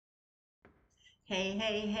Hey,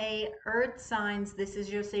 hey, hey, Earth signs. This is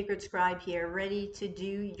your sacred scribe here, ready to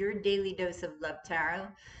do your daily dose of love tarot.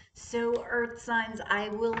 So, Earth signs, I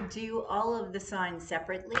will do all of the signs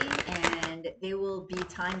separately, and they will be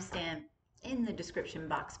timestamped in the description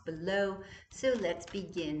box below. So, let's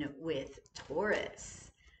begin with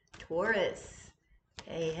Taurus. Taurus.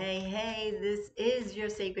 Hey, hey, hey, this is your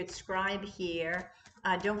sacred scribe here.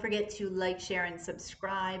 Don't forget to like, share, and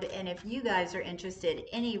subscribe. And if you guys are interested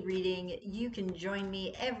in a reading, you can join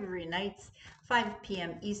me every night, 5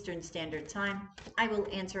 p.m. Eastern Standard Time. I will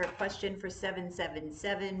answer a question for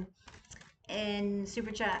 777 in Super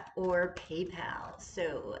Chat or PayPal.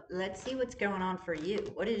 So let's see what's going on for you.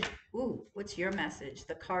 What's your message?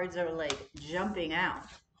 The cards are like jumping out.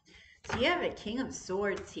 So you have a King of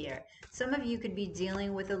Swords here. Some of you could be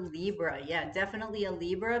dealing with a Libra. Yeah, definitely a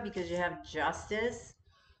Libra because you have Justice,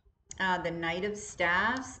 the Knight of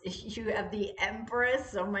Staffs. You have the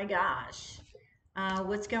Empress. Oh my gosh.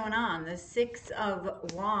 What's going on? The Six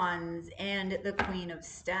of Wands and the Queen of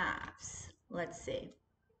Staffs. Let's see.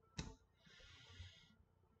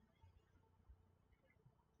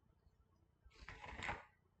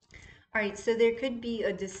 All right, so there could be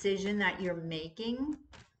a decision that you're making.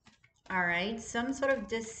 All right, some sort of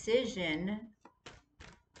decision.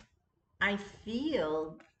 I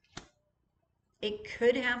feel it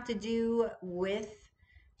could have to do with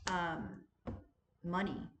um,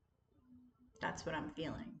 money. That's what I'm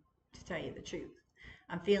feeling, to tell you the truth.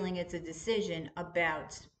 I'm feeling it's a decision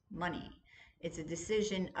about money. It's a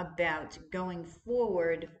decision about going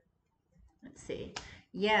forward. Let's see.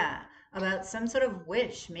 Yeah, about some sort of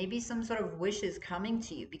wish. Maybe some sort of wish is coming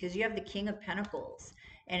to you because you have the King of Pentacles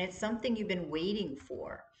and it's something you've been waiting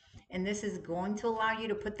for. And this is going to allow you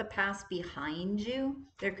to put the past behind you.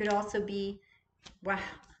 There could also be, wow,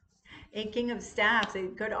 a King of Staffs.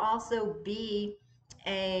 It could also be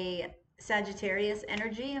a Sagittarius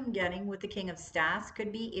energy I'm getting with the King of Staffs.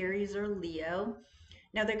 Could be Aries or Leo.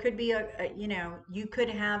 Now there could be you could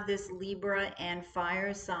have this Libra and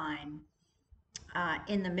fire sign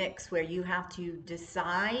in the mix where you have to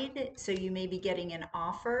decide. So you may be getting an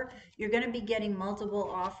offer. You're going to be getting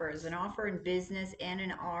multiple offers, an offer in business and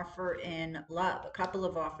an offer in love, a couple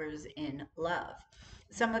of offers in love.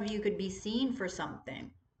 Some of you could be seen for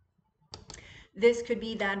something. This could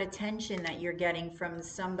be that attention that you're getting from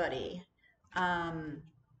somebody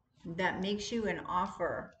that makes you an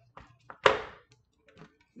offer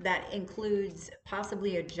that includes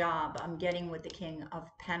possibly a job. I'm getting with the King of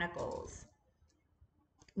Pentacles.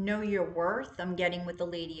 Know your worth. I'm getting with the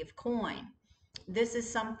Lady of Coin. This is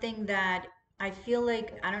something that I feel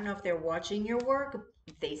like, I don't know if they're watching your work,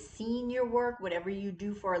 if they've seen your work, whatever you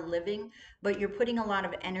do for a living, but you're putting a lot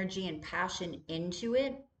of energy and passion into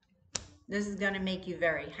it. This is going to make you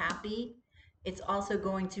very happy. It's also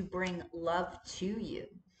going to bring love to you.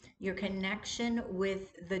 Your connection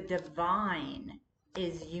with the divine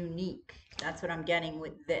is unique. That's what I'm getting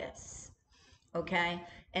with this. Okay?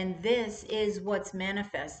 And this is what's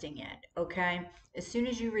manifesting it. Okay? As soon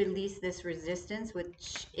as you release this resistance,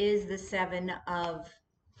 which is the Seven of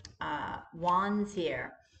Wands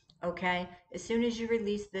here, okay? As soon as you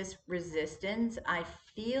release this resistance, I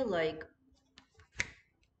feel like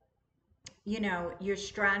your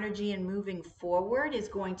strategy in moving forward is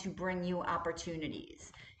going to bring you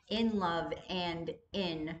opportunities in love and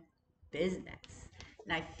in business.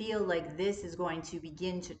 And I feel like this is going to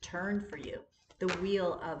begin to turn for you. The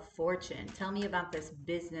Wheel of Fortune. Tell me about this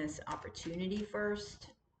business opportunity first.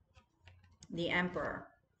 The Emperor.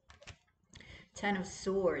 10 of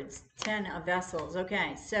Swords. 10 of Vessels.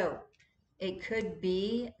 Okay, so it could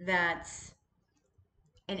be that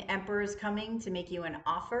an emperor is coming to make you an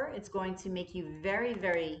offer. It's going to make you very,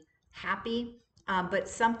 very happy. But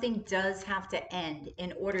something does have to end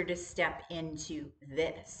in order to step into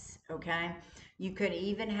this. Okay. You could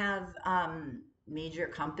even have major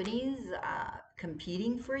companies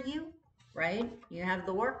competing for you, right? You have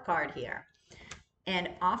the work card here and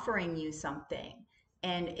offering you something.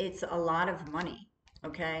 And it's a lot of money.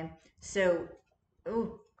 Okay. So,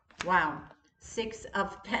 oh, wow. 6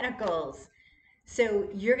 of Pentacles. So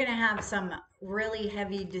you're going to have some really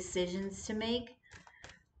heavy decisions to make.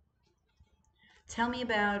 Tell me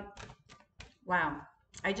about, wow,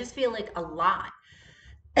 I just feel like a lot.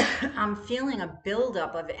 I'm feeling a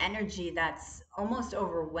buildup of energy that's almost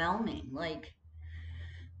overwhelming, like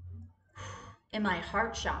in my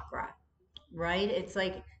heart chakra, right? It's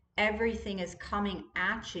like everything is coming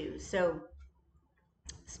at you. So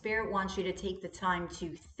Spirit wants you to take the time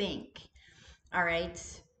to think, all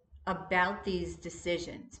right, about these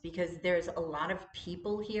decisions, because there's a lot of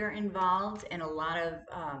people here involved and a lot of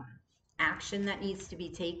action that needs to be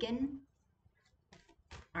taken.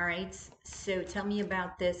 All right, so tell me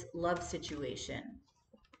about this love situation.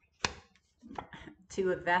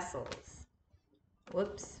 Two of Vessels.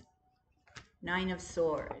 Whoops. Nine of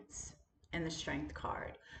Swords and the Strength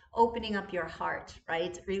card. Opening up your heart,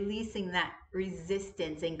 right? Releasing that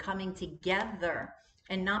resistance and coming together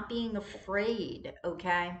and not being afraid,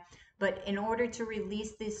 okay? But in order to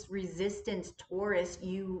release this resistance, Taurus,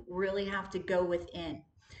 you really have to go within.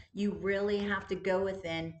 You really have to go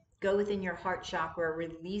within your heart chakra,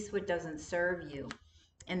 release what doesn't serve you,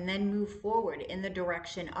 and then move forward in the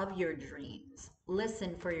direction of your dreams.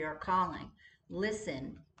 Listen for your calling.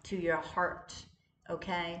 Listen to your heart,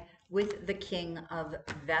 okay? With the King of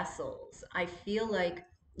Vessels. I feel like,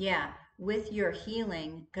 yeah, with your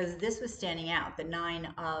healing, because this was standing out, the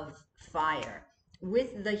Nine of Fire.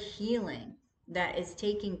 With the healing that is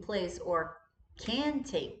taking place or can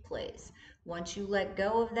take place, once you let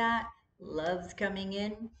go of that, love's coming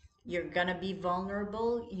in. You're going to be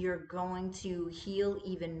vulnerable. You're going to heal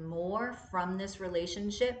even more from this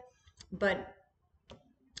relationship. But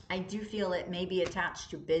I do feel it may be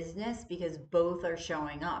attached to business because both are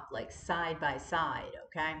showing up like side by side,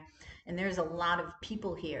 okay? And there's a lot of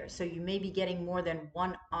people here. So you may be getting more than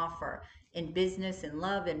one offer in business and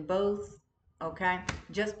love and both, okay?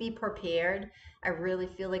 Just be prepared. I really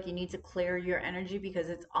feel like you need to clear your energy because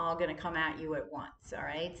it's all going to come at you at once, all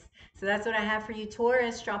right? So that's what I have for you,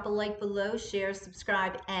 Taurus. Drop a like below, share,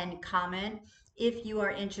 subscribe, and comment. If you are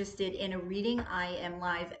interested in a reading, I am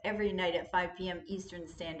live every night at 5 p.m. Eastern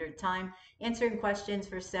Standard Time, answering questions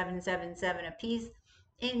for $7.77 a piece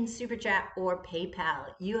in Super Chat or PayPal.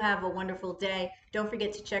 You have a wonderful day. Don't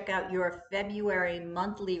forget to check out your February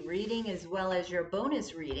monthly reading as well as your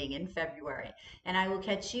bonus reading in February. And I will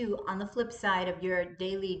catch you on the flip side of your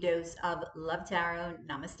daily dose of Love Tarot.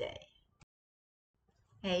 Namaste.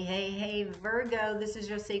 Hey, hey, hey, Virgo, this is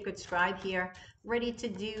your Sacred Scribe here, ready to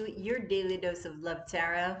do your daily dose of Love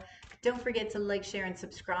Tarot. Don't forget to like, share, and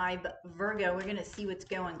subscribe. Virgo, we're going to see what's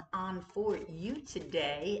going on for you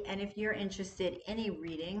today. And if you're interested in a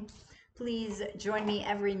reading, please join me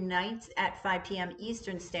every night at 5 p.m.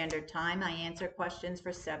 Eastern Standard Time. I answer questions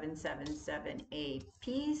for $7.77 a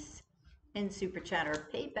piece in Super Chat or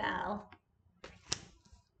PayPal.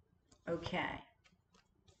 Okay.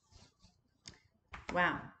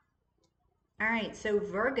 Wow. All right, so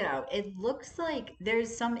Virgo, it looks like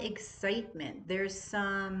there's some excitement. There's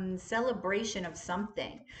some celebration of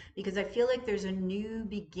something because I feel like there's a new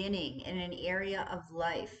beginning in an area of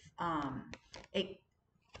life.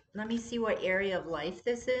 Let me see what area of life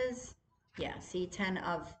this is. Yeah, see 10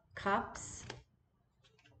 of Cups.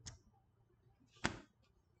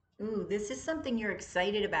 Ooh, this is something you're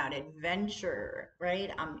excited about, adventure,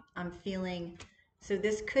 right? I'm feeling, so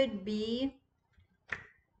this could be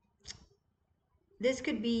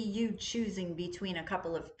you choosing between a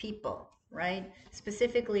couple of people, right?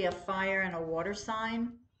 Specifically a fire and a water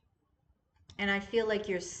sign. And I feel like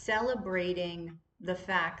you're celebrating the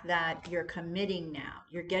fact that you're committing now.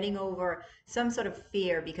 You're getting over some sort of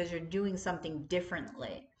fear because you're doing something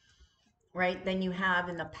differently, right, than you have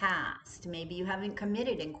in the past. Maybe you haven't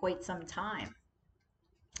committed in quite some time.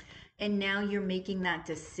 And now you're making that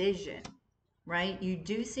decision, right? You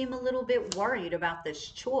do seem a little bit worried about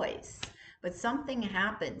this choice. But something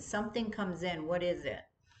happens, something comes in. What is it?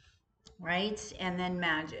 Right? And then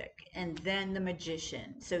magic, and then the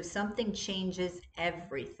Magician. So something changes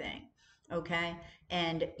everything, okay?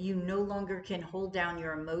 And you no longer can hold down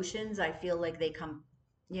your emotions. I feel like they come,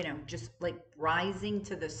 just like rising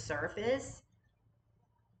to the surface.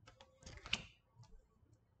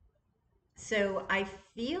 So I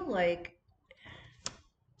feel like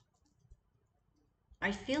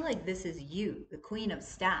this is you, the Queen of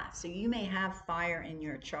Staffs. So you may have fire in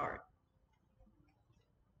your chart.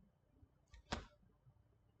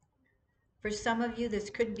 For some of you, this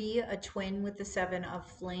could be a twin with the 7 of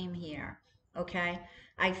Flame here, okay?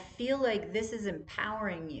 I feel like this is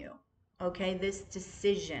empowering you, okay? This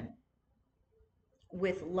decision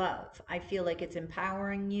with love. I feel like it's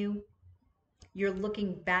empowering you. You're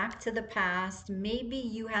looking back to the past. Maybe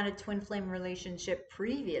you had a twin flame relationship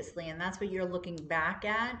previously, and that's what you're looking back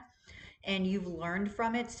at, and you've learned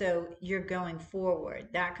from it, so you're going forward.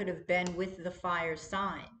 That could have been with the fire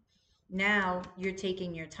sign. Now you're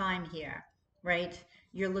taking your time here, right?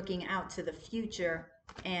 You're looking out to the future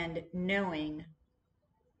and knowing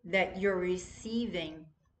that you're receiving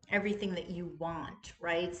everything that you want,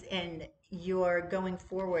 right? And you're going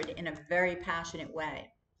forward in a very passionate way.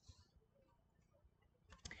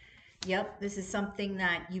 Yep, this is something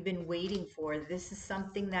that you've been waiting for. This is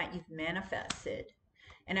something that you've manifested.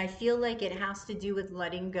 And I feel like it has to do with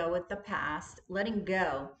letting go of the past, letting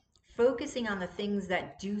go, focusing on the things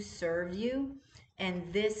that do serve you,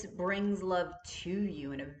 and this brings love to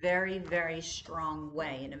you in a very, very strong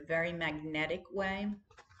way, in a very magnetic way.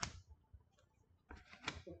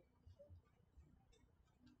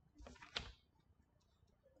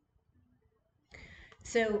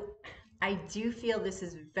 So I do feel this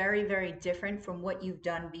is very, very different from what you've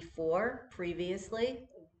done before, previously.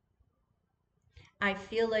 I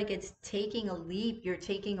feel like it's taking a leap, you're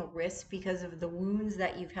taking a risk because of the wounds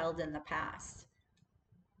that you've held in the past.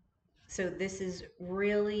 So this is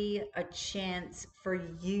really a chance for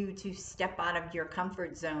you to step out of your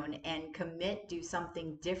comfort zone and commit, do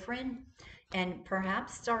something different, and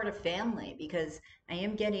perhaps start a family, because I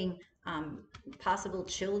am getting possible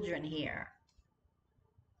children here.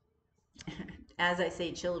 As I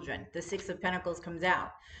say children, the Six of Pentacles comes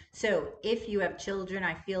out. So if you have children,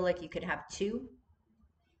 I feel like you could have two.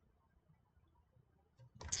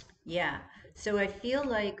 Yeah. So I feel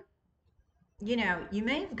like, you know, you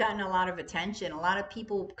may have gotten a lot of attention, a lot of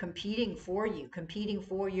people competing for you, competing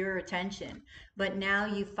for your attention. But now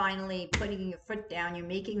you finally putting your foot down, you're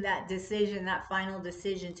making that decision, that final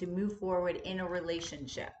decision to move forward in a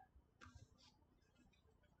relationship.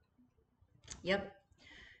 Yep.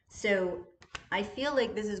 So I feel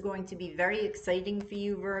like this is going to be very exciting for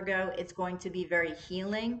you, Virgo. It's going to be very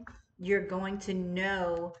healing. You're going to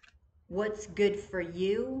know what's good for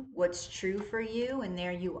you, what's true for you, and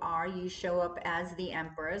there you are. You show up as the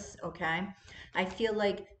Empress, okay? I feel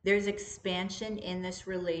like there's expansion in this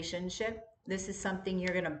relationship. This is something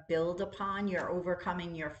you're going to build upon. You're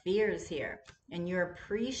overcoming your fears here, and you're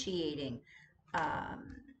appreciating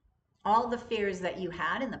um, all the fears that you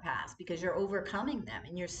had in the past, because you're overcoming them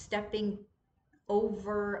and you're stepping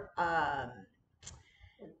over a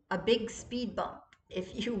big speed bump,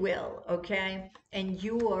 if you will, okay? And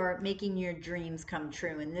you are making your dreams come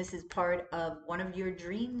true. And this is part of one of your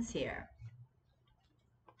dreams here.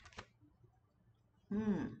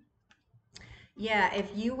 Yeah, if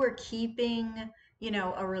you were keeping, you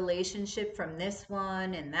know, a relationship from this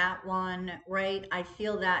one and that one, right? I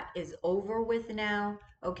feel that is over with now,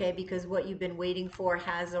 okay? Because what you've been waiting for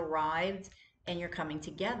has arrived and you're coming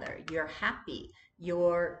together. You're happy.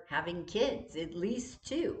 You're having kids, at least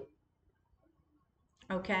two,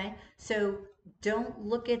 okay? So don't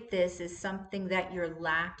look at this as something that you're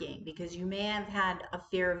lacking, because you may have had a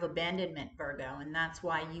fear of abandonment, Virgo, and that's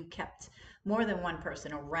why you kept more than one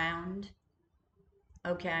person around.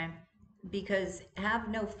 Okay. Because have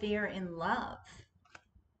no fear in love.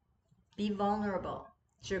 Be vulnerable.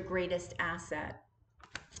 It's your greatest asset.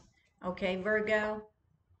 Okay, Virgo?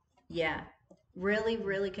 Yeah. Really,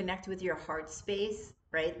 really connect with your heart space,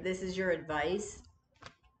 right? This is your advice.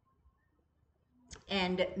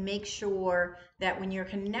 And make sure that when you're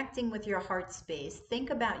connecting with your heart space, think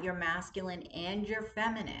about your masculine and your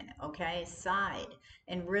feminine, okay, side,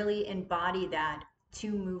 and really embody that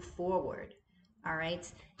to move forward. All right.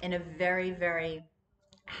 In a very, very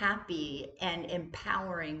happy and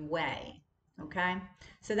empowering way. Okay,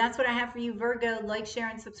 so that's what I have for you, Virgo. Like, share,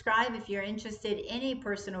 and subscribe. If you're interested in a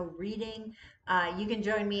personal reading, you can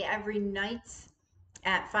join me every night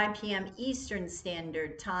at 5 p.m. Eastern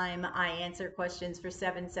Standard Time. I answer questions for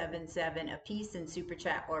 777 a piece in Super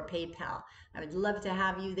Chat or PayPal. I would love to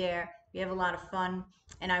have you there. We have a lot of fun,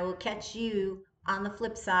 and I will catch you on the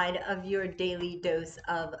flip side of your daily dose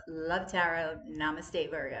of Love Tarot.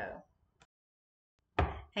 Namaste, Virgo.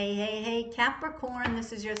 Hey, hey, hey, Capricorn,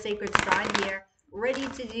 this is your sacred scribe here, ready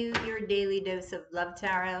to do your daily dose of Love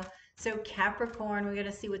Tarot. So Capricorn, we're going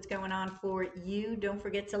to see what's going on for you. Don't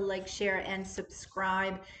forget to like, share, and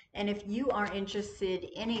subscribe. And if you are interested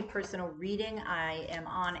in a personal reading, I am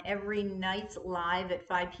on every night live at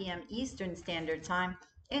 5 p.m. Eastern Standard Time,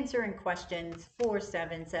 answering questions for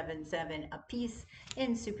 777 a piece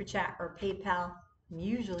in Super Chat or PayPal. I'm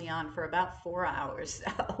usually on for about 4 hours,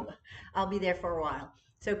 so I'll be there for a while.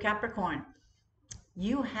 So Capricorn,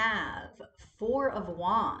 you have 4 of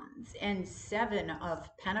Wands and 7 of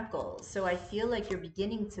Pentacles. So I feel like you're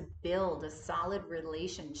beginning to build a solid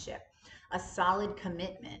relationship, a solid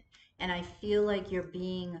commitment. And I feel like you're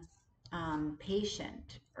being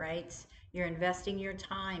patient, right? You're investing your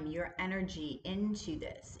time, your energy into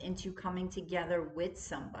this, into coming together with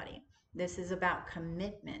somebody. This is about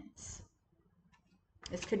commitments.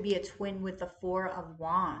 This could be a twin with the 4 of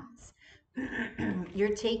Wands.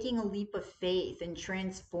 You're taking a leap of faith and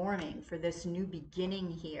transforming for this new beginning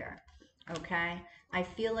here. Okay? I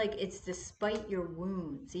feel like it's despite your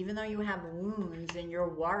wounds. Even though you have wounds and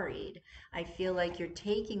you're worried, I feel like you're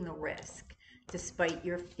taking the risk despite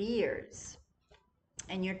your fears.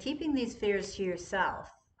 And you're keeping these fears to yourself.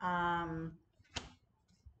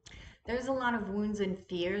 There's a lot of wounds and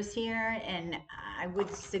fears here, and I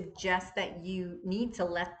would suggest that you need to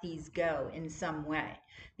let these go in some way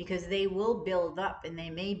because they will build up and they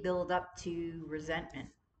may build up to resentment.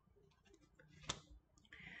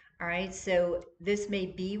 All right, so this may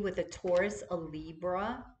be with a Taurus, a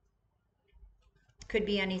Libra. Could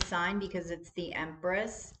be any sign because it's the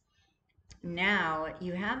Empress. Now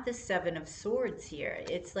you have the Seven of Swords here.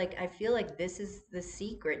 It's like, I feel like this is the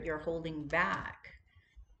secret you're holding back.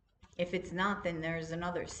 If it's not, then there's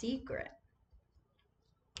another secret.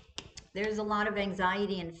 There's a lot of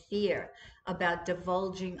anxiety and fear about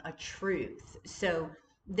divulging a truth. So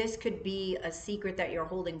this could be a secret that you're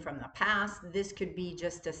holding from the past. This could be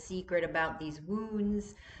just a secret about these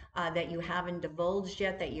wounds that you haven't divulged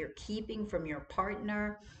yet, that you're keeping from your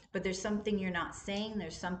partner. But there's something you're not saying.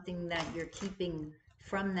 There's something that you're keeping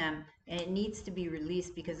from them. And it needs to be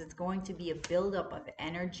released because it's going to be a buildup of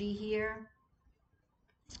energy here.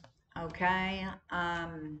 Okay.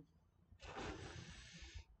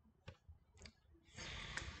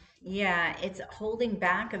 Yeah, it's holding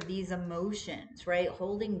back of these emotions, right?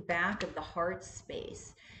 Holding back of the heart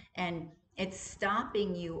space. And it's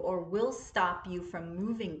stopping you or will stop you from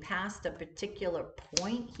moving past a particular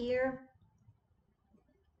point here.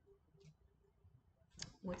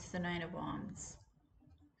 What's the Knight of Wands?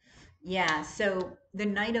 Yeah, so the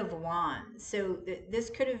Knight of Wands. So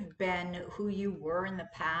this could have been who you were in the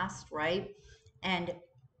past, right? And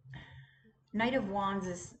Knight of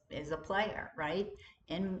Wands is a player, right?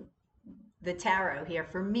 In the tarot here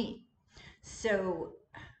for me. So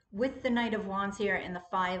with the Knight of Wands here and the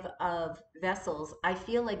Five of Vessels, I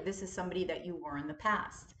feel like this is somebody that you were in the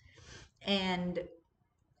past. And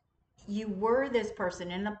you were this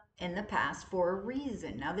person in the past for a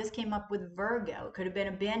reason. Now this came up with Virgo. It could have been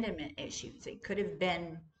abandonment issues. It could have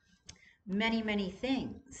been many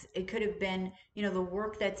things. It could have been, you know, the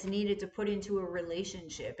work that's needed to put into a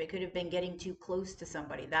relationship. It could have been getting too close to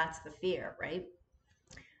somebody. That's the fear, right?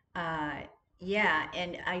 Yeah,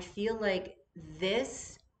 and I feel like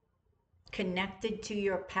this connected to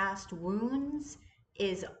your past wounds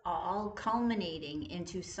is all culminating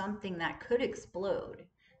into something that could explode.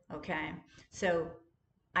 Okay, so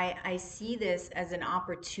I see this as an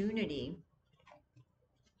opportunity.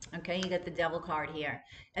 Okay, you got the Devil card here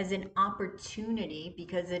as an opportunity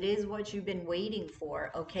because it is what you've been waiting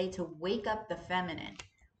for. Okay, to wake up the feminine,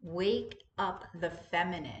 wake up the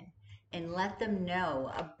feminine and let them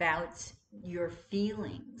know about your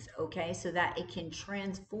feelings, okay, so that it can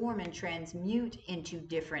transform and transmute into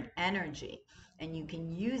different energy and you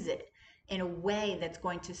can use it in a way that's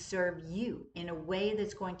going to serve you, in a way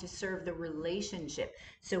that's going to serve the relationship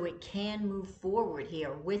so it can move forward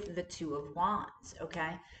here with the Two of Wands,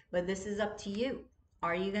 okay? But this is up to you.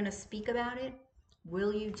 Are you going to speak about it?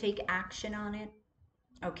 Will you take action on it?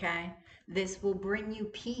 Okay, this will bring you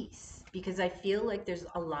peace because I feel like there's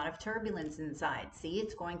a lot of turbulence inside. See,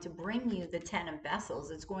 it's going to bring you the Ten of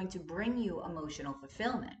Vessels. It's going to bring you emotional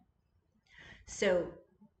fulfillment. So,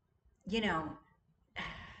 you know,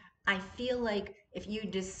 I feel like if you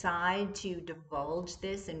decide to divulge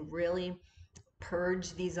this and really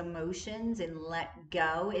purge these emotions and let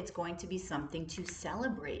go, it's going to be something to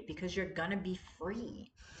celebrate because you're going to be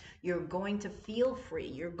free. You're going to feel free.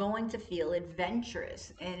 You're going to feel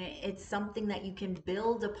adventurous. And it's something that you can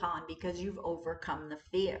build upon because you've overcome the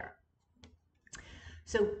fear.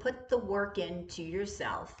 So put the work into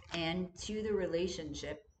yourself and to the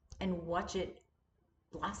relationship and watch it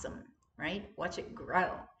blossom, right? Watch it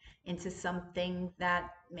grow into something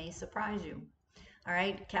that may surprise you. All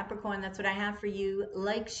right, Capricorn, that's what I have for you.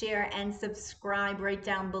 Like, share, and subscribe right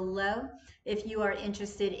down below. If you are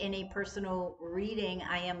interested in a personal reading,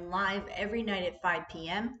 I am live every night at 5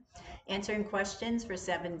 p.m. answering questions for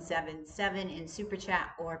 777 in Super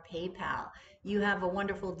Chat or PayPal. You have a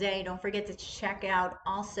wonderful day. Don't forget to check out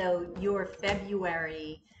also your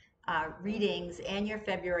February readings and your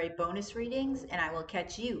February bonus readings, and I will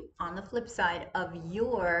catch you on the flip side of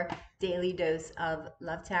your daily dose of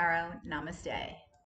Love Tarot. Namaste.